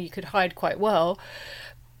something you could hide quite well,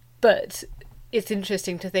 but it's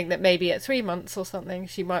interesting to think that maybe at 3 months or something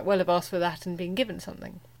she might well have asked for that and been given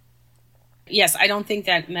something. Yes, I don't think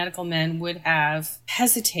that medical men would have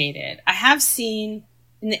hesitated. I have seen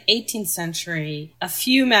in the 18th century a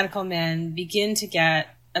few medical men begin to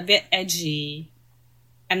get a bit edgy,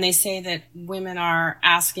 and they say that women are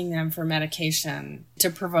asking them for medication to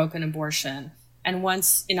provoke an abortion. And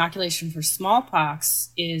once inoculation for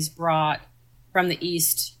smallpox is brought from the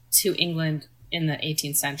East to England in the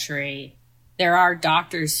 18th century, there are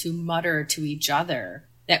doctors who mutter to each other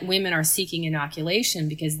that women are seeking inoculation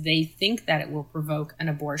because they think that it will provoke an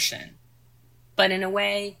abortion. But in a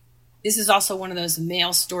way, this is also one of those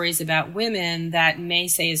male stories about women that may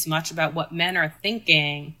say as much about what men are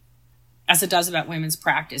thinking as it does about women's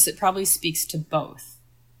practice. It probably speaks to both.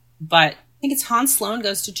 But I think it's Hans Sloane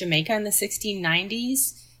goes to Jamaica in the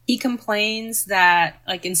 1690s. He complains that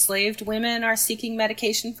like enslaved women are seeking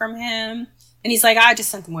medication from him. And he's like, I just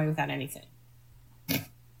sent them away without anything.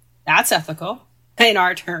 That's ethical in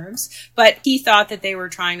our terms. But he thought that they were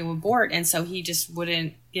trying to abort, and so he just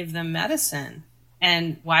wouldn't give them medicine.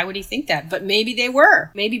 And why would he think that? But maybe they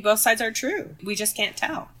were. Maybe both sides are true. We just can't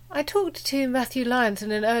tell. I talked to Matthew Lyons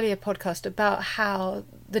in an earlier podcast about how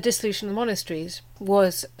the dissolution of the monasteries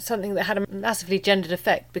was something that had a massively gendered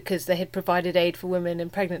effect because they had provided aid for women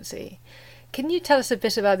in pregnancy. Can you tell us a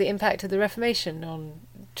bit about the impact of the Reformation on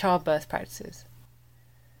childbirth practices?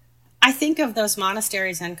 I think of those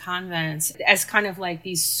monasteries and convents as kind of like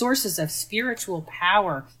these sources of spiritual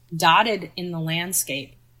power dotted in the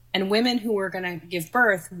landscape. And women who were going to give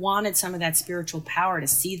birth wanted some of that spiritual power to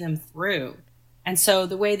see them through. And so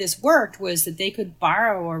the way this worked was that they could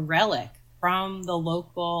borrow a relic from the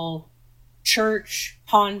local church,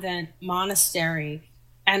 convent, monastery,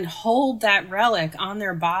 and hold that relic on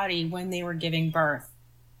their body when they were giving birth.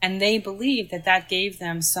 And they believed that that gave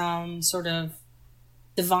them some sort of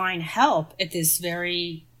divine help at this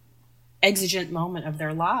very exigent moment of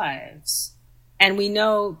their lives. And we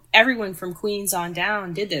know everyone from Queens on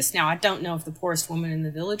down did this. Now, I don't know if the poorest woman in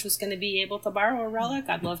the village was going to be able to borrow a relic.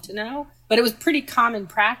 I'd love to know. But it was pretty common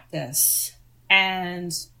practice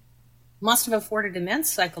and must have afforded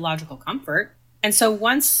immense psychological comfort. And so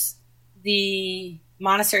once the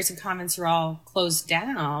monasteries and convents are all closed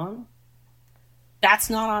down, that's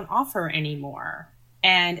not on offer anymore.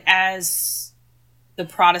 And as the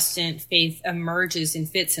Protestant faith emerges in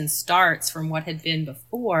fits and starts from what had been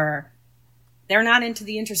before, they're not into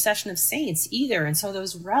the intercession of saints either. And so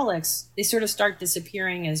those relics, they sort of start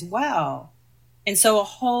disappearing as well. And so a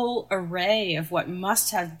whole array of what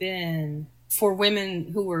must have been for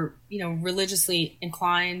women who were, religiously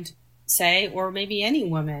inclined, say, or maybe any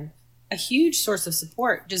woman, a huge source of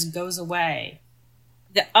support just goes away.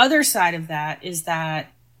 The other side of that is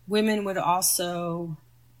that women would also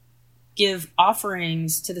give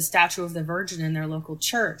offerings to the statue of the Virgin in their local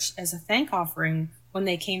church as a thank offering when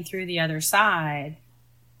they came through the other side.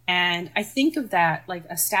 And I think of that like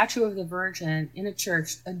a statue of the Virgin in a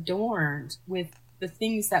church adorned with the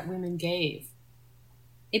things that women gave.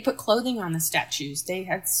 They put clothing on the statues. They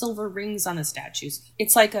had silver rings on the statues.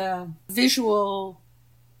 It's like a visual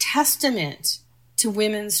testament to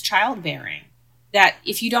women's childbearing. That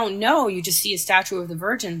if you don't know, you just see a statue of the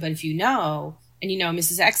Virgin. But if you know, and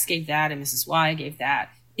Mrs. X gave that and Mrs. Y gave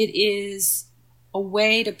that, it is a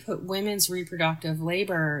way to put women's reproductive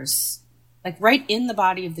labors like right in the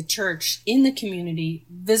body of the church, in the community,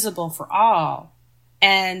 visible for all.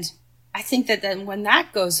 And I think that then when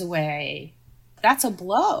that goes away, that's a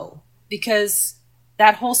blow, because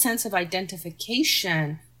that whole sense of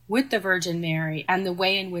identification with the Virgin Mary and the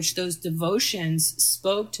way in which those devotions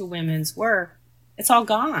spoke to women's work, it's all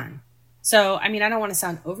gone. So, I don't want to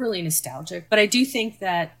sound overly nostalgic, but I do think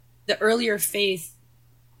that the earlier faith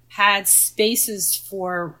had spaces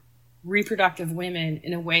for reproductive women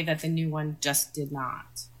in a way that the new one just did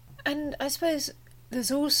not. And I suppose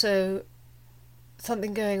there's also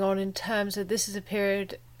something going on in terms of this is a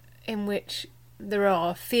period in which there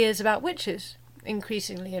are fears about witches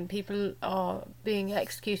increasingly, and people are being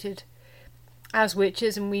executed as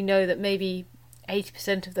witches, and we know that maybe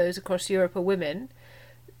 80% of those across Europe are women.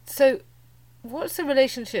 So what's the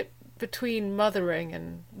relationship between mothering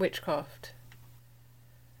and witchcraft?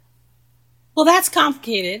 Well, that's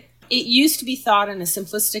complicated. It used to be thought in a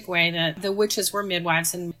simplistic way that the witches were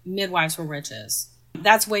midwives and midwives were witches.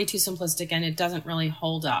 That's way too simplistic, and it doesn't really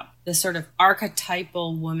hold up. The sort of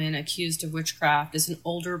archetypal woman accused of witchcraft is an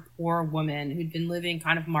older, poor woman who'd been living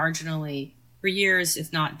kind of marginally for years,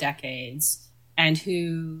 if not decades, and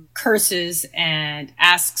who curses and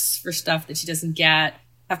asks for stuff that she doesn't get,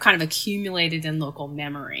 have kind of accumulated in local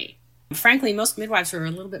memory. Frankly, most midwives were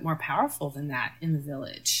a little bit more powerful than that in the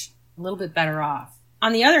village, a little bit better off.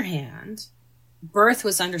 On the other hand, birth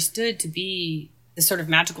was understood to be the sort of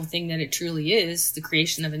magical thing that it truly is, the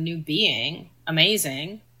creation of a new being,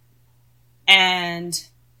 amazing. And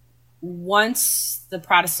once the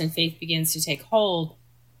Protestant faith begins to take hold,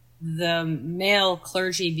 the male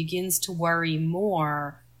clergy begins to worry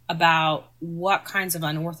more about what kinds of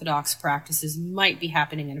unorthodox practices might be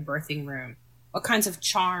happening in a birthing room, what kinds of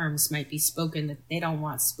charms might be spoken that they don't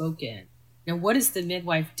want spoken. Now, what is the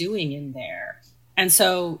midwife doing in there? And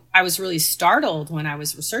so I was really startled when I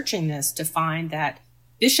was researching this to find that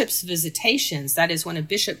bishops' visitations, that is when a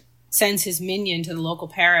bishop sends his minion to the local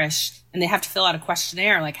parish and they have to fill out a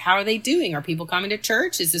questionnaire, like, how are they doing? Are people coming to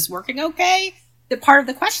church? Is this working okay? That part of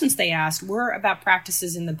the questions they asked were about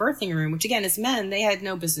practices in the birthing room, which again, as men, they had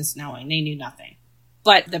no business knowing. They knew nothing.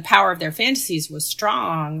 But the power of their fantasies was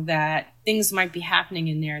strong that things might be happening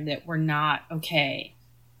in there that were not okay.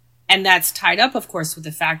 And that's tied up, of course, with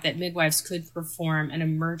the fact that midwives could perform an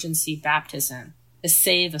emergency baptism to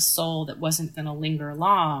save a soul that wasn't going to linger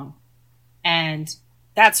long. And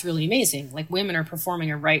that's really amazing. Like, women are performing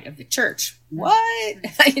a rite of the church. What?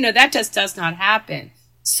 That just does not happen.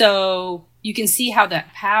 So you can see how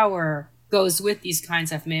that power goes with these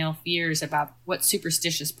kinds of male fears about what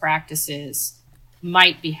superstitious practices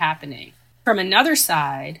might be happening. From another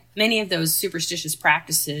side, many of those superstitious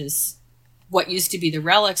practices, what used to be the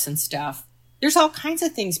relics and stuff, there's all kinds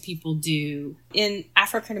of things people do. In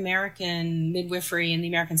African-American midwifery in the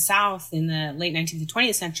American South in the late 19th and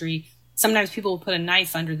 20th century, sometimes people would put a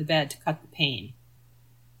knife under the bed to cut the pain.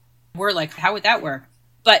 We're like, how would that work?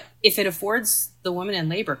 But if it affords the woman in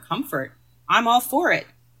labor comfort, I'm all for it.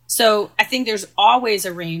 So I think there's always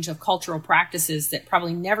a range of cultural practices that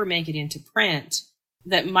probably never make it into print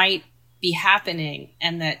that might be happening,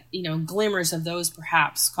 and that, glimmers of those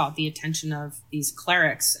perhaps caught the attention of these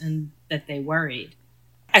clerics and that they worried.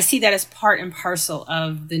 I see that as part and parcel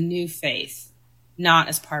of the new faith, not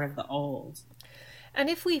as part of the old. And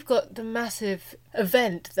if we've got the massive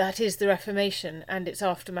event that is the Reformation and its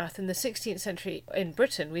aftermath in the 16th century in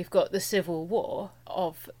Britain, we've got the Civil War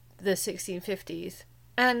of the 1650s,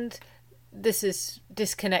 and this is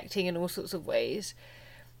disconnecting in all sorts of ways.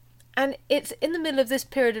 And it's in the middle of this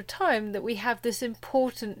period of time that we have this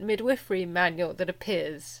important midwifery manual that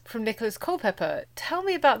appears from Nicholas Culpeper. Tell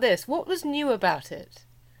me about this. What was new about it?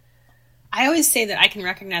 I always say that I can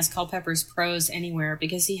recognize Culpeper's prose anywhere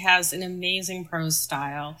because he has an amazing prose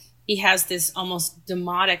style. He has this almost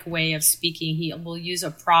demotic way of speaking. He will use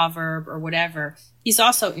a proverb or whatever. He's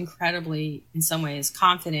also incredibly, in some ways,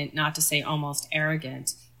 confident, not to say almost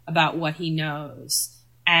arrogant, about what he knows.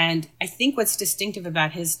 And I think what's distinctive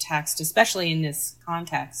about his text, especially in this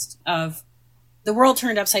context of the world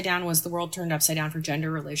turned upside down, was the world turned upside down for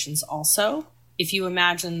gender relations also. If you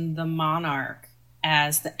imagine the monarch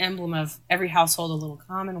as the emblem of every household, a little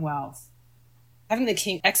commonwealth, having the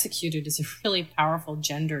king executed is a really powerful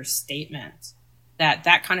gender statement,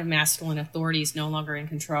 that kind of masculine authority is no longer in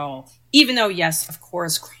control. Even though, yes, of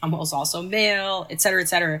course, Cromwell's also male, et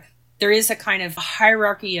cetera, there is a kind of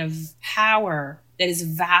hierarchy of power that is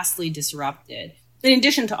vastly disrupted. In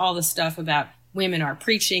addition to all the stuff about women are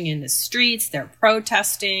preaching in the streets, they're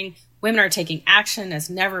protesting, women are taking action as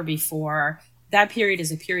never before, that period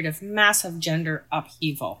is a period of massive gender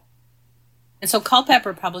upheaval. And so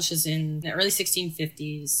Culpeper publishes in the early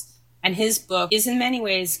 1650s, and his book is in many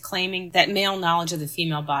ways claiming that male knowledge of the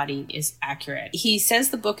female body is accurate. He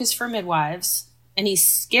says the book is for midwives, and he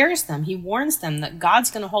scares them. He warns them that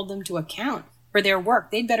God's going to hold them to account for their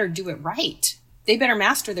work. They'd better do it right. They better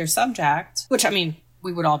master their subject, which,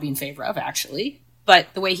 we would all be in favor of, actually. But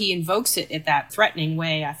the way he invokes it in that threatening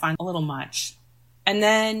way, I find a little much. And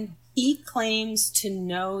then he claims to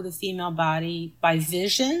know the female body by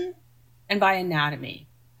vision and by anatomy.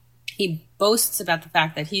 He boasts about the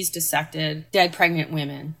fact that he's dissected dead pregnant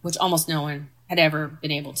women, which almost no one had ever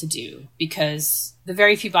been able to do, because the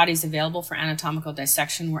very few bodies available for anatomical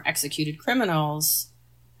dissection were executed criminals,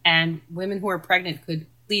 and women who were pregnant could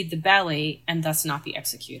bleed the belly and thus not be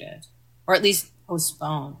executed, or at least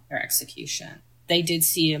postpone their execution. They did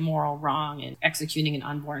see a moral wrong in executing an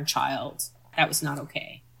unborn child. That was not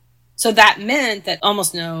okay. So that meant that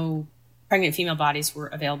almost no pregnant female bodies were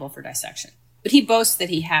available for dissection. But he boasts that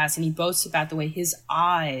he has, and he boasts about the way his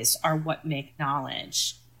eyes are what make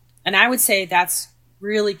knowledge. And I would say that's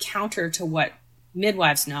really counter to what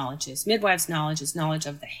midwives' knowledge is. Midwives' knowledge is knowledge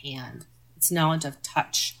of the hand. It's knowledge of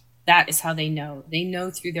touch. That is how they know. They know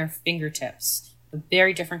through their fingertips, a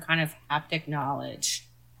very different kind of haptic knowledge.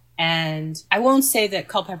 And I won't say that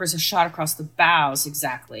Culpeper's a shot across the bows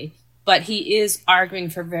exactly, but he is arguing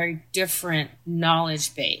for a very different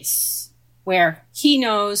knowledge base, where he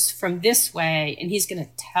knows from this way, and he's going to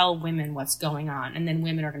tell women what's going on, and then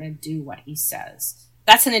women are going to do what he says.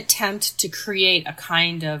 That's an attempt to create a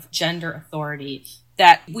kind of gender authority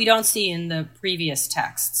that we don't see in the previous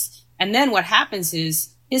texts. And then what happens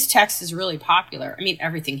is his text is really popular. I mean,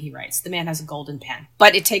 everything he writes. The man has a golden pen.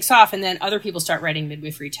 But it takes off, and then other people start writing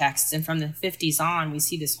midwifery texts. And from the 50s on, we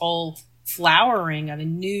see this whole flowering of a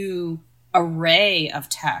new array of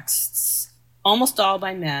texts, almost all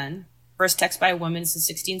by men. First text by a woman is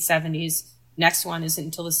the 1670s. Next one isn't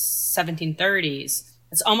until the 1730s.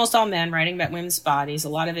 It's almost all men writing about women's bodies. A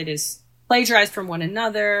lot of it is plagiarized from one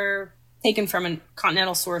another, taken from a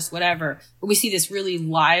continental source, whatever. But we see this really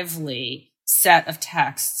lively set of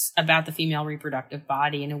texts about the female reproductive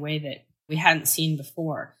body in a way that we hadn't seen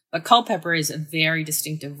before. But Culpeper is a very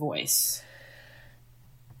distinctive voice.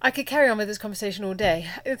 I could carry on with this conversation all day.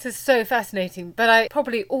 This is so fascinating, but I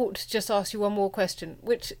probably ought to just ask you one more question,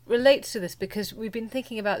 which relates to this, because we've been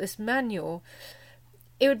thinking about this manual.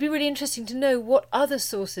 It would be really interesting to know what other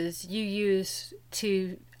sources you use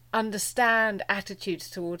to understand attitudes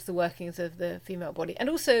towards the workings of the female body, and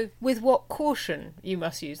also with what caution you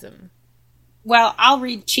must use them. Well, I'll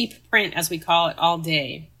read cheap print, as we call it, all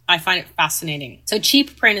day. I find it fascinating. So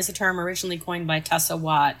cheap print is a term originally coined by Tessa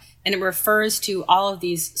Watt, and it refers to all of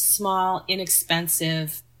these small,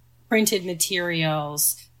 inexpensive printed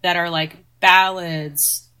materials that are like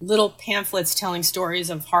ballads, little pamphlets telling stories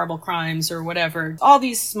of horrible crimes or whatever. All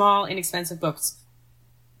these small, inexpensive books.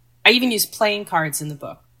 I even used playing cards in the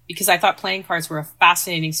book because I thought playing cards were a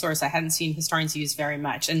fascinating source I hadn't seen historians use very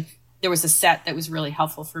much. And there was a set that was really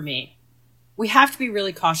helpful for me. We have to be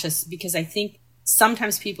really cautious because I think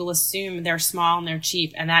sometimes people assume they're small and they're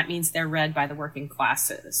cheap, and that means they're read by the working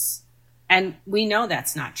classes. And we know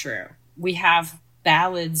that's not true. We have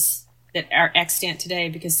ballads that are extant today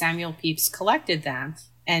because Samuel Pepys collected them.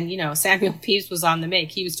 And, you know, Samuel Pepys was on the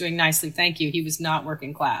make. He was doing nicely, thank you. He was not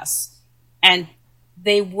working class. And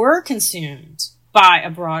they were consumed by a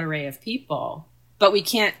broad array of people, but we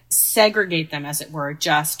can't segregate them, as it were,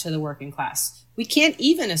 just to the working class. We can't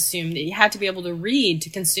even assume that you had to be able to read to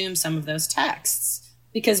consume some of those texts,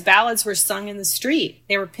 because ballads were sung in the street.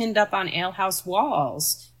 They were pinned up on alehouse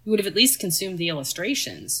walls. You would have at least consumed the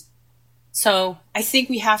illustrations. So I think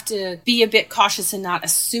we have to be a bit cautious in not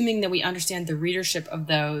assuming that we understand the readership of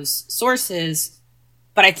those sources.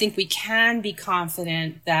 But I think we can be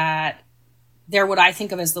confident that they're what I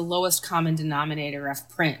think of as the lowest common denominator of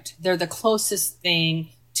print. They're the closest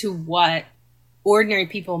thing to what ordinary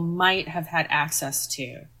people might have had access to.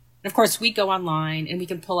 And of course, we go online and we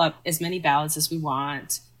can pull up as many ballads as we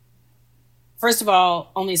want. First of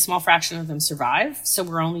all, only a small fraction of them survive, so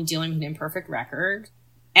we're only dealing with an imperfect record.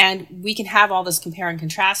 And we can have all this compare and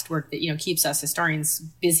contrast work that, you know, keeps us historians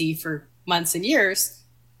busy for months and years.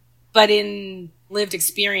 But in lived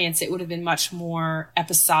experience, it would have been much more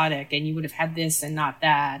episodic, and you would have had this and not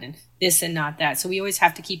that, and this and not that. So we always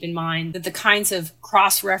have to keep in mind that the kinds of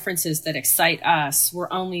cross-references that excite us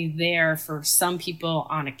were only there for some people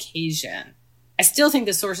on occasion. I still think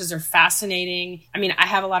the sources are fascinating. I mean, I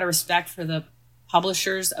have a lot of respect for the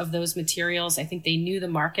publishers of those materials. I think they knew the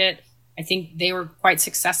market. I think they were quite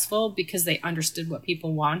successful because they understood what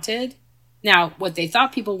people wanted. Now, what they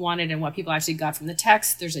thought people wanted and what people actually got from the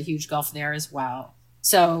text, there's a huge gulf there as well.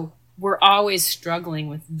 So we're always struggling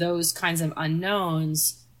with those kinds of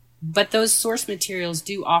unknowns, but those source materials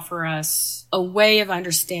do offer us a way of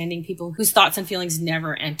understanding people whose thoughts and feelings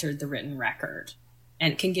never entered the written record,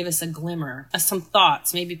 and it can give us a glimmer of some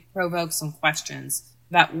thoughts, maybe provoke some questions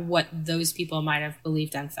about what those people might have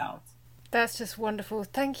believed and felt. That's just wonderful.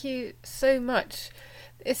 Thank you so much.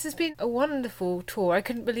 This has been a wonderful tour. I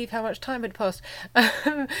couldn't believe how much time had passed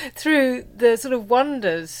through the sort of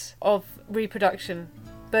wonders of reproduction,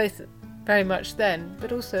 both very much then,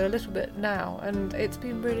 but also a little bit now. And it's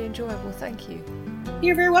been really enjoyable. Thank you.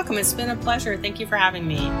 You're very welcome. It's been a pleasure. Thank you for having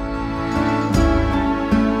me.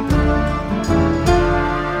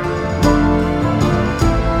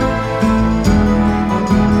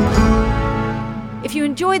 If you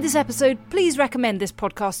enjoyed this episode, please recommend this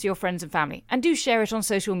podcast to your friends and family, and do share it on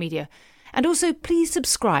social media. And also, please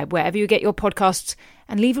subscribe wherever you get your podcasts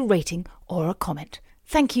and leave a rating or a comment.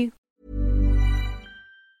 Thank you.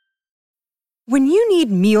 When you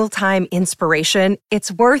need mealtime inspiration,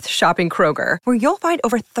 it's worth shopping Kroger, where you'll find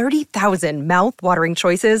over 30,000 mouth-watering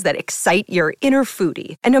choices that excite your inner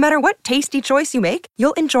foodie. And no matter what tasty choice you make,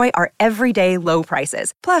 you'll enjoy our everyday low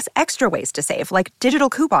prices, plus extra ways to save, like digital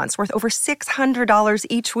coupons worth over $600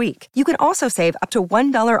 each week. You can also save up to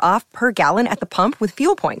 $1 off per gallon at the pump with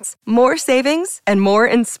fuel points. More savings and more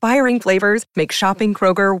inspiring flavors make shopping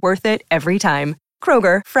Kroger worth it every time.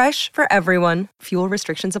 Kroger, fresh for everyone. Fuel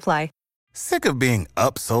restrictions apply. Sick of being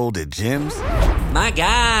upsold at gyms? My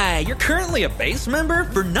guy, you're currently a base member?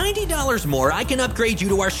 For $90 more, I can upgrade you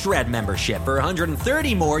to our Shred membership. For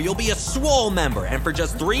 $130 more, you'll be a Swole member. And for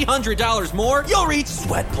just $300 more, you'll reach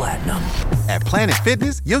Sweat Platinum. At Planet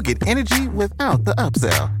Fitness, you'll get energy without the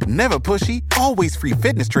upsell. Never pushy, always free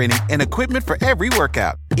fitness training and equipment for every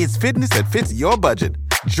workout. It's fitness that fits your budget.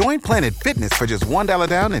 Join Planet Fitness for just $1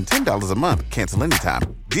 down and $10 a month. Cancel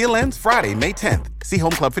anytime. Deal ends Friday, May 10th. See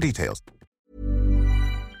Home Club for details.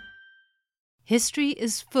 History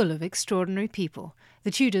is full of extraordinary people,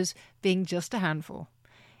 the Tudors being just a handful.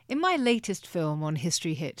 In my latest film on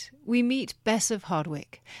History Hit, we meet Bess of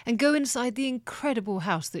Hardwick and go inside the incredible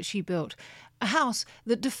house that she built, a house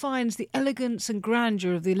that defines the elegance and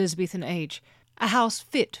grandeur of the Elizabethan age, a house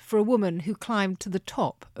fit for a woman who climbed to the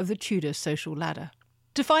top of the Tudor social ladder.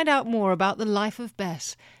 To find out more about the life of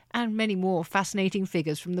Bess and many more fascinating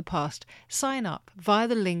figures from the past, sign up via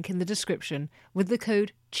the link in the description with the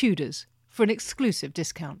code TUDORS for an exclusive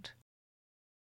discount.